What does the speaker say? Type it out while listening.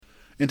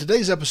In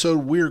today's episode,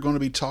 we're going to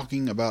be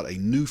talking about a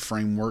new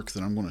framework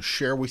that I'm going to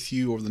share with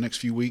you over the next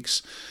few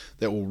weeks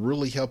that will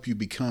really help you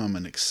become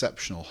an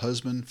exceptional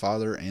husband,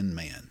 father, and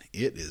man.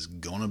 It is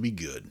going to be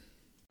good.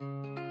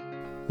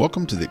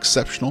 Welcome to the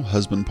Exceptional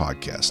Husband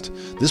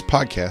Podcast. This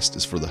podcast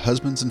is for the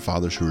husbands and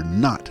fathers who are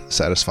not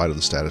satisfied with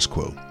the status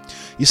quo.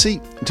 You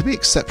see, to be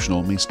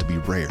exceptional means to be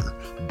rare,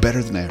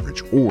 better than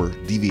average, or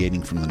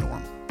deviating from the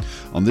norm.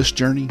 On this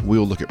journey, we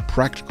will look at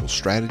practical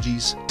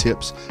strategies,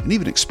 tips, and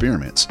even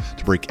experiments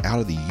to break out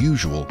of the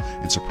usual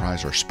and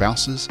surprise our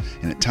spouses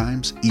and at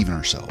times even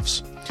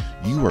ourselves.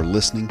 You are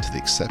listening to the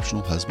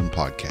Exceptional Husband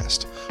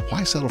Podcast.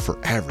 Why settle for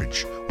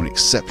average when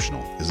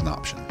exceptional is an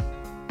option?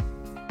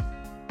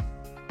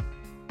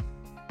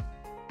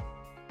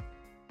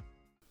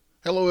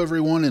 Hello,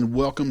 everyone, and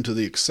welcome to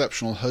the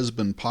Exceptional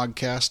Husband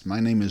Podcast.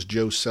 My name is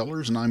Joe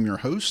Sellers, and I'm your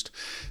host.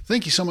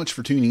 Thank you so much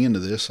for tuning into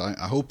this. I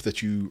hope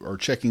that you are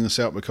checking this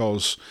out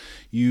because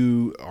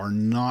you are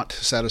not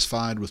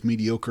satisfied with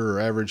mediocre or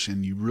average,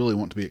 and you really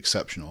want to be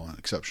exceptional. An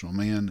exceptional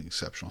man,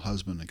 exceptional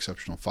husband,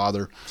 exceptional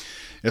father.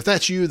 If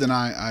that's you, then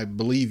I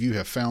believe you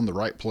have found the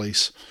right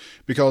place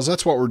because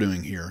that's what we're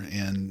doing here.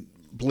 And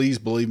please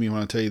believe me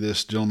when I tell you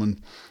this,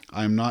 gentlemen,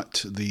 I'm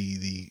not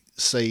the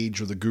sage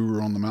or the guru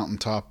on the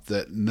mountaintop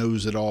that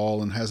knows it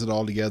all and has it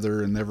all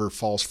together and never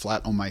falls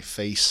flat on my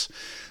face.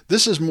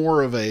 This is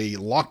more of a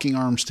locking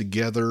arms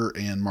together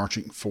and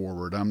marching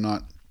forward. I'm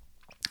not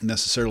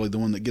necessarily the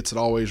one that gets it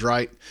always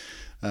right.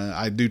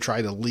 I do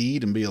try to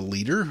lead and be a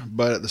leader,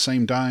 but at the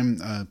same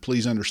time,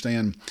 please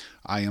understand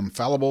I am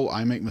fallible.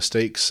 I make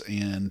mistakes,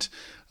 and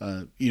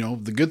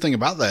the good thing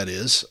about that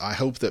is I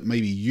hope that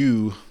maybe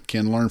you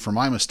can learn from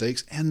my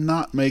mistakes and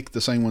not make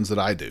the same ones that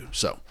I do.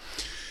 So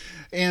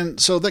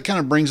that kind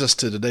of brings us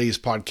to today's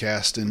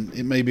podcast, and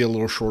it may be a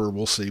little shorter,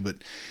 we'll see, but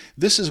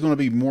this is going to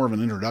be more of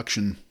an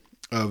introduction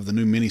of the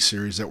new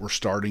mini-series that we're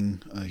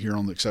starting here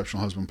on the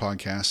Exceptional Husband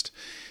Podcast.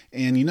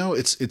 And,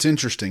 it's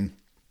interesting.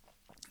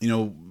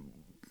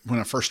 When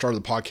I first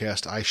started the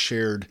podcast, I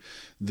shared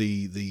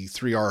the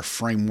 3R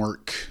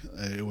framework.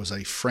 It was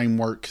a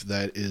framework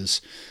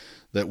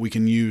that we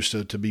can use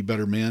to be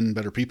better men,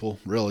 better people,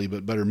 really,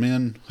 but better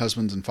men,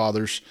 husbands and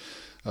fathers,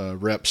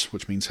 reps,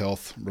 which means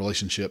health,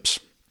 relationships,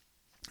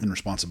 and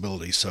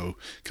responsibility. So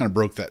kind of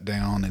broke that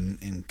down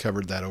and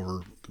covered that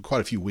over quite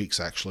a few weeks,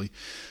 actually.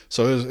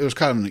 So it was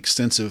kind of an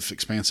extensive,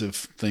 expansive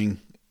thing.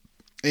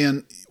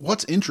 And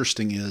what's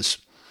interesting is,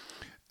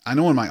 I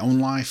know in my own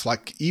life,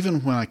 like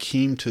even when I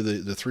came to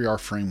the 3R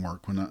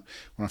framework, when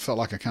I felt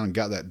like I kind of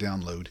got that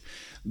download,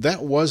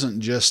 that wasn't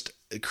just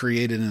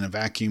created in a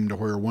vacuum to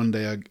where one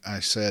day I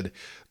said,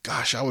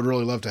 gosh, I would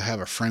really love to have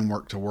a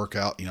framework to work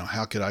out,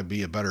 how could I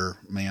be a better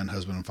man,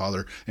 husband, and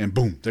father? And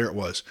boom, there it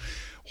was.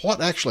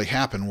 What actually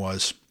happened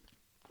was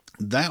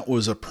that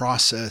was a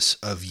process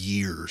of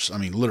years. I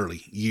mean,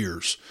 literally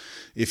years.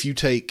 If you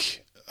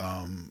take,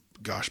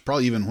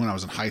 probably even when I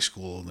was in high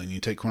school, then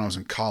you take when I was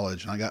in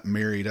college, and I got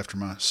married after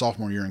my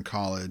sophomore year in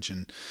college,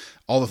 and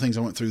all the things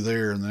I went through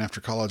there. And then after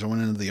college, I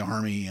went into the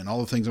Army and all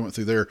the things I went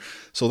through there.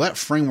 So that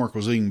framework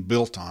was being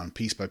built on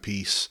piece by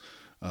piece,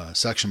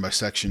 section by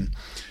section.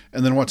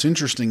 And then what's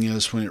interesting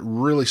is when it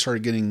really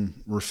started getting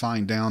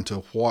refined down to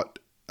what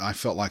I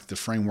felt like the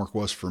framework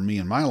was for me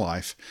in my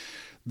life,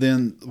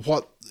 then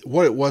what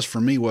it was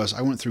for me was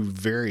I went through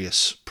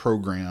various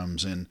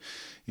programs, and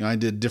I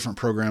did different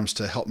programs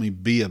to help me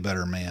be a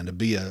better man, to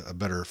be a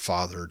better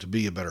father, to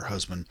be a better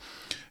husband.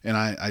 And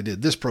I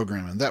did this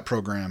program and that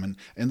program,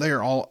 and they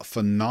are all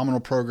phenomenal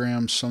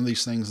programs. Some of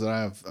these things that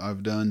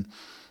I've done,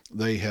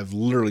 they have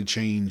literally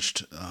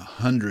changed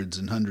hundreds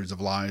and hundreds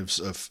of lives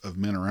of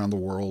men around the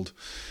world.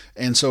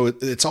 And so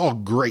it's all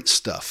great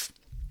stuff.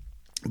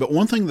 But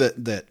one thing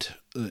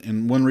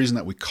and one reason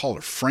that we call it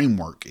a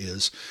framework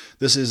is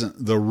this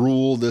isn't the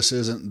rule. This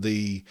isn't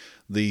the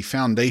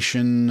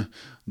foundation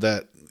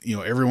that,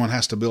 everyone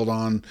has to build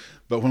on.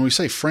 But when we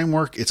say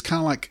framework, it's kind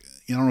of like,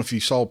 I don't know if you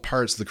saw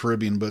Pirates of the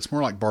Caribbean, but it's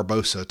more like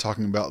Barbossa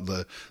talking about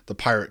the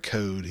pirate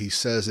code. He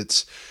says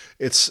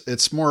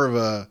it's more of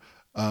a,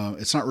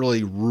 it's not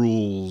really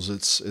rules.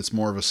 It's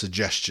more of a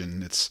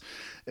suggestion.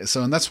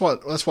 And that's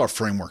what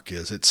framework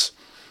is. It's,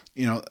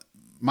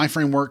 my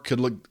framework could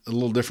look a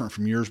little different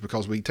from yours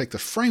because we take the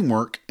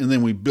framework and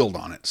then we build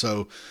on it.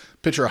 So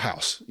picture a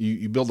house.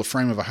 You build the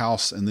frame of a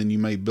house, and then you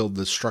may build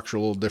the structure a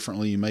little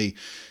differently. You may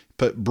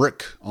put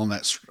brick on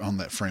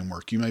that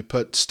framework. You may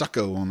put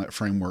stucco on that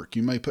framework.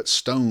 You may put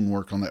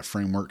stonework on that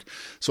framework.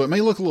 So it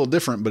may look a little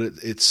different, but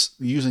it's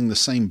using the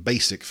same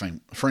basic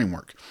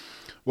framework.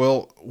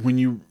 Well, when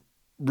you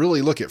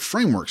really look at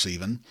frameworks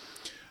even,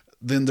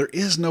 then there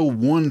is no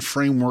one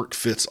framework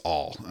fits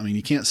all. I mean,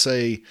 you can't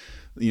say,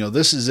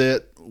 this is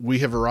it. We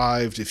have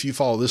arrived. If you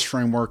follow this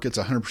framework, it's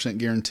 100%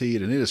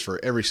 guaranteed, and it is for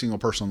every single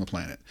person on the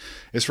planet.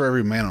 It's for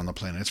every man on the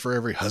planet. It's for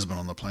every husband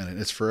on the planet.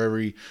 It's for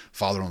every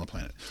father on the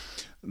planet.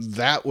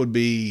 That would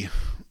be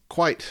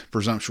quite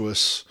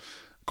presumptuous,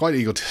 quite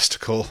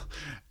egotistical,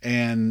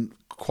 and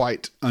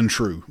quite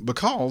untrue.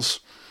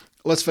 Because,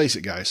 let's face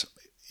it, guys,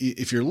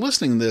 if you're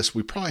listening to this,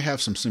 we probably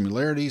have some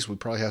similarities. We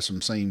probably have some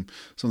of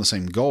the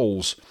same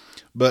goals.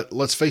 But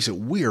let's face it,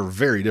 we are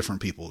very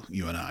different people,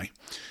 you and I.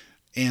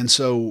 And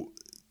so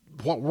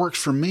what works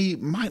for me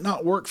might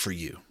not work for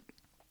you.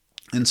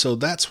 And so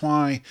that's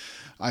why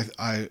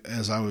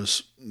as I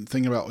was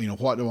thinking about,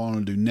 what do I want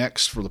to do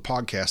next for the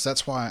podcast,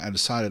 that's why I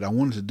decided I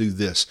wanted to do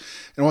this.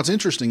 And what's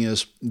interesting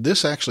is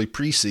this actually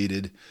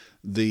preceded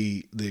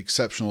the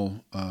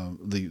exceptional,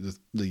 the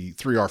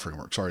 3R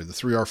framework, the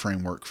 3R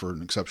framework for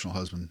an exceptional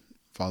husband,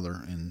 father,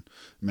 and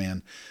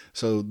man.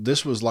 So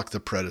this was like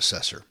the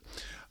predecessor.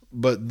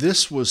 But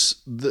this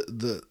was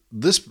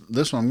this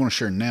one I'm going to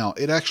share now.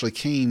 It actually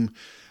came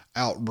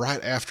out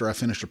right after I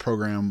finished a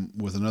program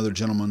with another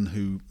gentleman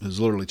who has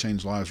literally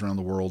changed lives around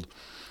the world.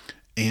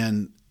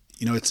 And,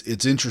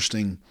 it's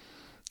interesting.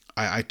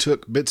 I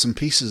took bits and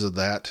pieces of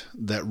that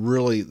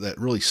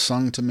really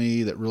sung to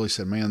me, that really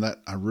said, man,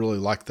 that I really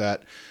like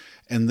that.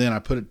 And then I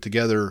put it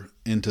together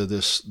into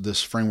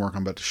this framework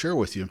I'm about to share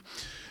with you.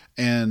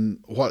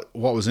 And what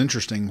was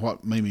interesting,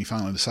 what made me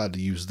finally decide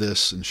to use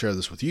this and share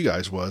this with you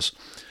guys was,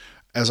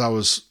 as I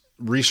was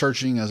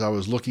researching, as I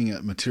was looking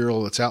at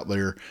material that's out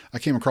there, I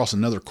came across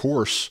another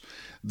course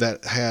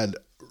that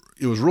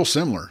it was real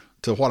similar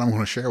to what I'm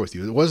going to share with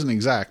you. It wasn't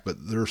exact, but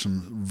there are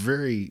some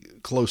very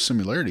close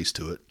similarities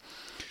to it.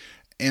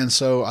 And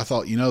so I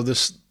thought,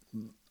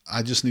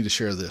 I just need to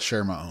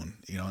share my own,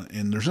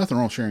 and there's nothing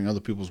wrong with sharing other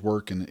people's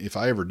work. And if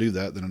I ever do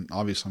that, then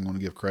obviously I'm going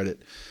to give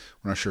credit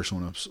when I share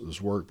someone else's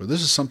work. But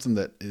this is something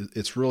that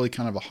it's really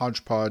kind of a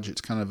hodgepodge.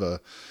 It's kind of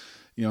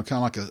kind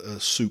of like a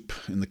soup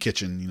in the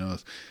kitchen.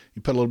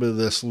 You put a little bit of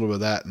this, a little bit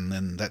of that, and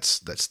then that's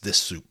this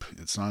soup.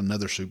 It's not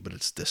another soup, but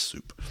it's this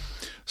soup.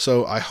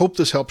 So I hope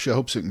this helps you. I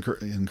hope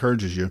it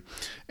encourages you.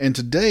 And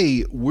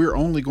today we're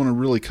only going to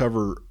really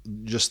cover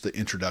just the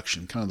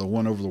introduction, kind of the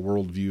one over the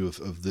world view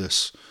of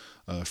this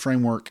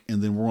framework,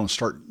 and then we're going to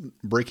start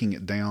breaking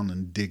it down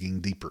and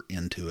digging deeper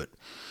into it.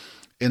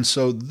 And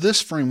so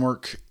this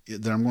framework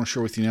that I'm going to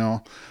share with you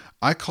now,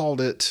 I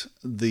called it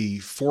the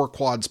 4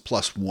 quads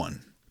plus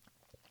 1.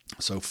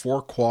 So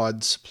 4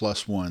 quads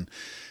plus 1.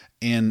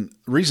 And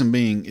reason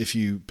being, if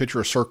you picture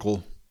a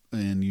circle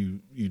and you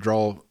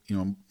draw,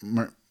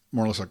 more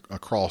or less a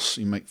cross,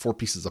 you make 4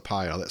 pieces of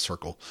pie out of that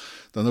circle,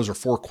 then those are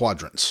 4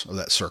 quadrants of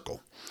that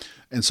circle.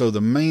 And so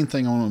the main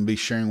thing I want to be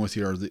sharing with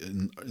you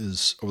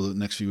is over the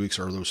next few weeks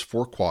are those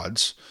 4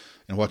 quads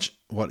and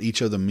what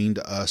each of them mean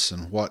to us,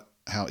 and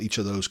how each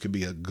of those could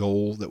be a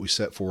goal that we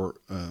set for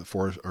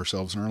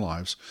ourselves in our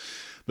lives.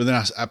 But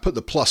then I put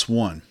the plus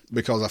 1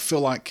 because I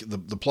feel like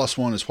the plus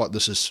 1 is what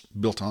this is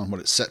built on,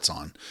 what it sets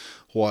on,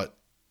 what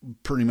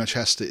pretty much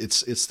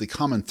it's the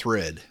common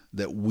thread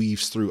that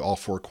weaves through all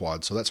 4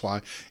 quads. So that's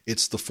why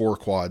it's the 4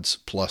 quads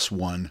plus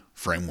 1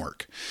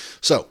 framework.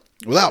 So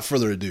without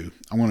further ado,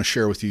 I want to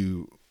share with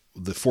you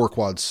the 4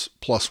 quads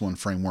plus 1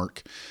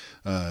 framework.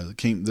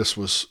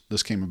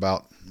 This came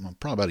about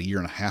probably about a year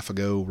and a half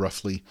ago,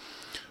 roughly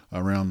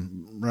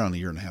around a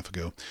year and a half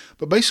ago.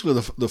 But basically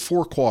the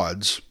 4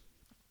 quads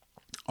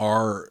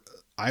are,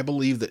 I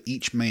believe that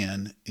each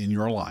man in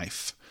your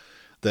life,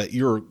 that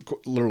you're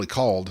literally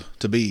called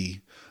to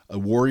be a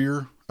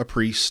warrior, a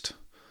priest,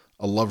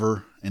 a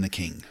lover, and a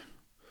king.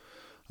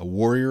 A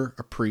warrior,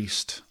 a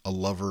priest, a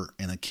lover,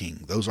 and a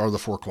king. Those are the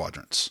 4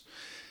 quadrants.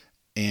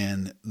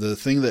 And the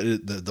thing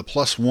that the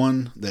plus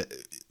 1 that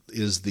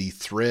is the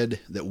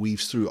thread that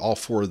weaves through all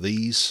 4 of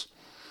these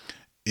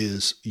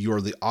is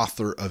you're the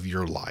author of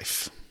your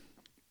life.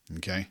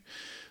 Okay?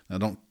 Now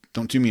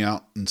don't tune me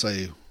out and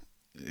say,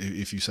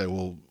 if you say,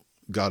 well,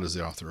 God is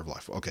the author of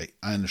life. Okay,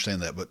 I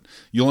understand that, but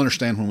you'll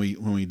understand when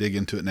we dig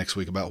into it next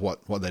week about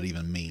what that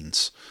even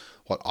means,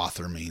 what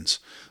author means.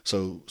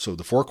 So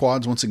the 4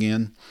 quads, once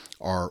again,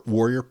 are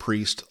warrior,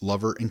 priest,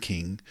 lover, and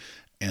king.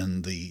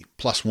 And the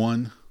plus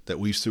 1 that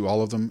weaves through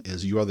all of them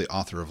is you are the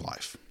author of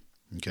life.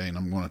 Okay, and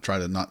I'm going to try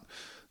to not,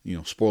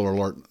 spoiler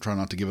alert, try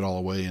not to give it all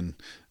away and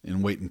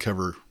wait and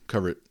cover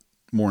it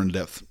more in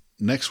depth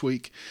next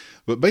week.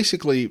 But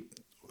basically,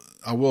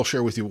 I will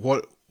share with you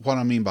what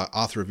I mean by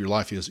author of your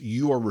life is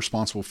you are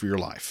responsible for your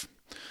life.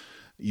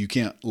 You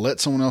can't let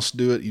someone else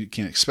do it. You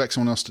can't expect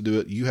someone else to do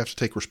it. You have to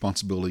take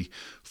responsibility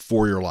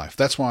for your life.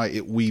 That's why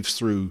it weaves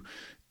through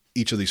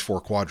each of these 4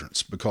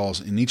 quadrants,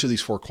 because in each of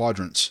these 4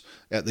 quadrants,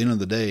 at the end of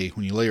the day,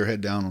 when you lay your head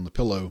down on the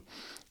pillow,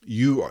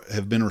 you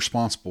have been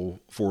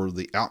responsible for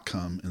the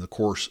outcome in the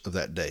course of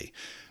that day.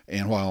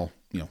 And while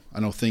I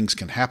know things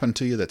can happen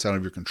to you that's out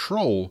of your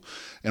control,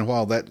 and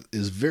while that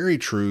is very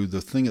true, the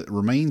thing that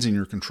remains in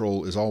your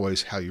control is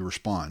always how you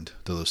respond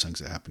to those things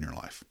that happen in your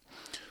life.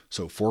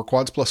 So 4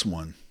 quads plus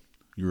 1,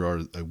 you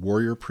are a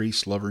warrior,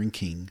 priest, lover, and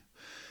king,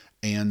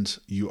 and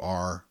you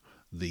are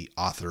the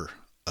author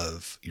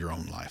of your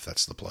own life.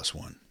 That's the plus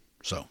 1.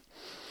 So,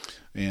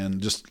 and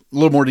just a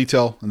little more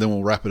detail, and then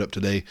we'll wrap it up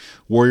today.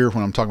 Warrior,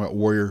 when I'm talking about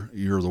warrior,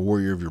 you're the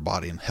warrior of your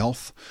body and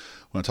health.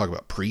 When I talk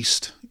about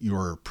priest,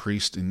 you're a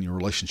priest in your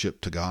relationship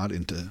to God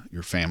and to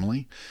your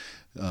family.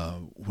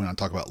 When I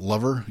talk about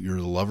lover, you're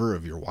the lover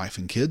of your wife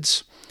and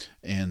kids.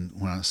 And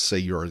when I say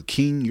you're a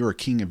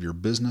king of your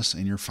business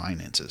and your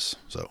finances.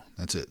 So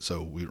that's it.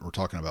 So we're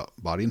talking about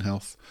body and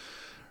health,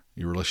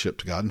 your relationship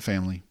to God and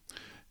family,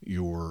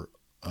 your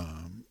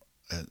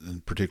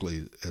and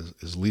particularly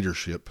as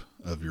leadership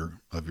of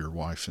your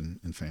wife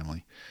and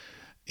family,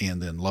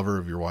 and then lover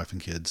of your wife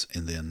and kids,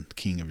 and then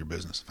king of your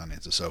business and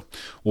finances. So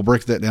we'll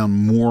break that down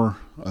more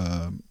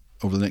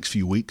over the next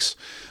few weeks.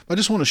 I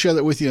just want to share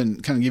that with you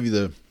and kind of give you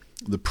the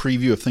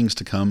preview of things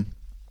to come.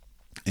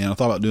 And I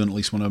thought about doing at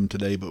least one of them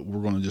today, but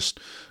we're going to just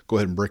go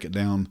ahead and break it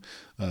down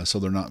so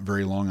they're not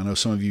very long. I know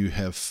some of you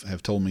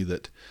have told me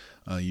that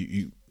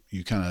you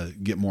kind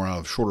of get more out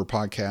of shorter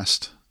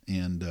podcasts,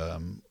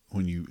 and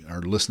when you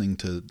are listening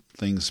to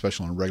things,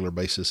 especially on a regular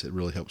basis, it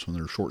really helps when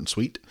they're short and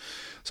sweet.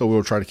 So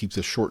we'll try to keep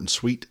this short and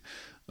sweet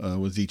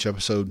with each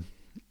episode.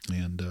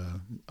 And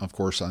of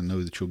course, I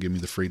know that you'll give me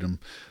the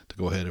freedom to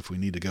go ahead. If we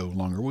need to go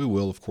longer, we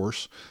will, of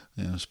course.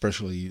 And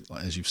especially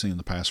as you've seen in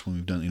the past when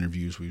we've done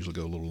interviews, we usually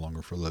go a little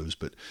longer for those.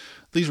 But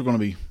these are going to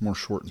be more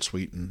short and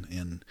sweet.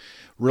 And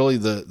really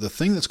the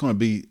thing that's going to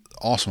be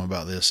awesome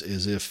about this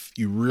is if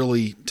you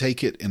really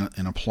take it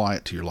and apply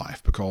it to your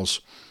life,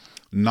 because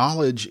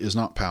knowledge is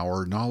not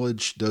power.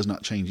 Knowledge does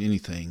not change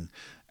anything.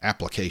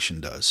 Application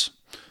does.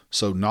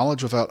 So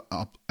knowledge without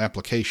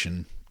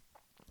application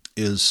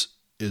is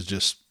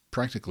just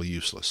practically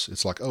useless.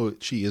 It's like, oh,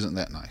 she isn't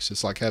that nice.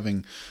 It's like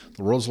having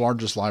the world's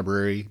largest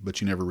library,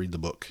 but you never read the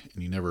book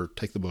and you never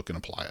take the book and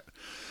apply it.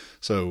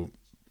 So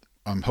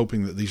I'm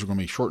hoping that these are going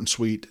to be short and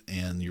sweet,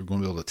 and you're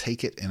going to be able to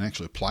take it and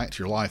actually apply it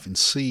to your life and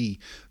see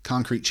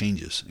concrete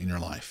changes in your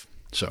life.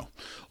 So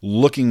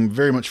looking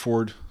very much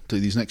forward to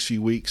these next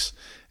few weeks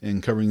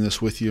and covering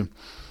this with you.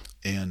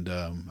 And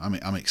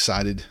I'm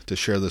excited to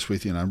share this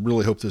with you, and I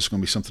really hope this is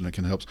going to be something that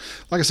can help.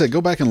 Like I said, go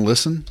back and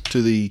listen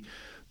to the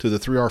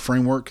 3R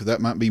framework.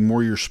 That might be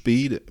more your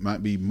speed. It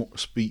might be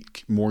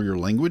speak more your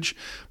language.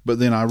 But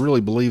then I really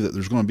believe that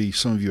there's going to be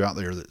some of you out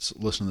there that's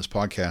listening to this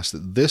podcast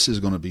that this is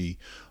going to be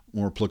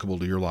more applicable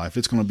to your life.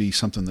 It's going to be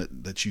something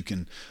that you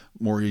can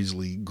more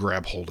easily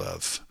grab hold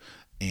of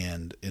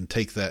and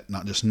take that,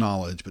 not just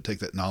knowledge, but take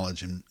that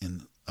knowledge and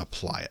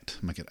apply it,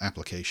 make it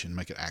application,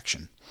 make it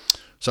action.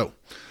 So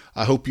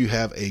I hope you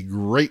have a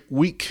great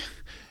week,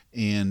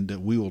 and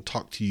we will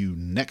talk to you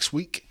next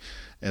week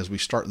as we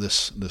start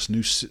this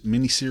new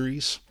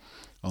mini-series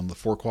on the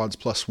 4 Quads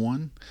Plus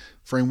 1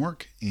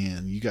 framework.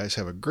 And you guys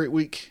have a great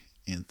week,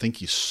 and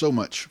thank you so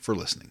much for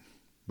listening.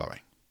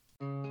 Bye-bye.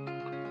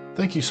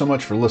 Thank you so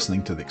much for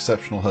listening to the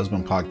Exceptional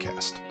Husband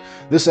Podcast.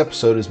 This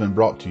episode has been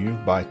brought to you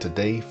by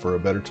Today for a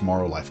Better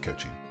Tomorrow Life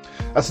Coaching.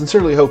 I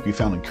sincerely hope you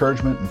found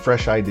encouragement and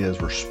fresh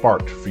ideas were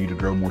sparked for you to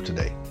grow more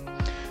today.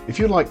 If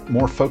you'd like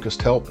more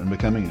focused help in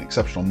becoming an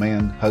exceptional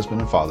man,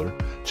 husband, and father,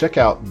 check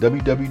out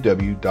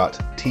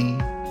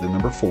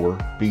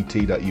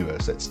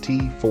www.t4bt.us. That's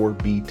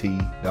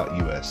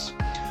t4bt.us.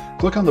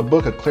 Click on the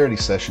Book a Clarity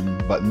Session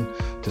button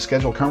to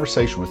schedule a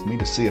conversation with me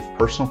to see if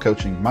personal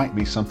coaching might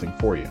be something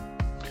for you.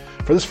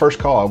 For this first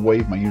call, I'll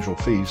waive my usual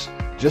fees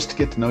just to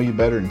get to know you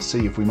better and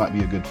see if we might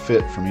be a good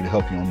fit for me to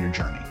help you on your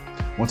journey.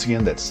 Once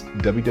again, that's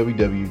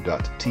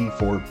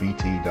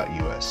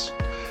www.t4bt.us.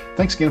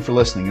 Thanks again for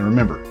listening, and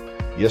remember,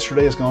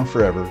 yesterday is gone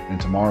forever and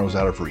tomorrow is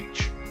out of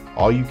reach.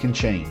 All you can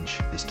change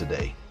is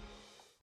today.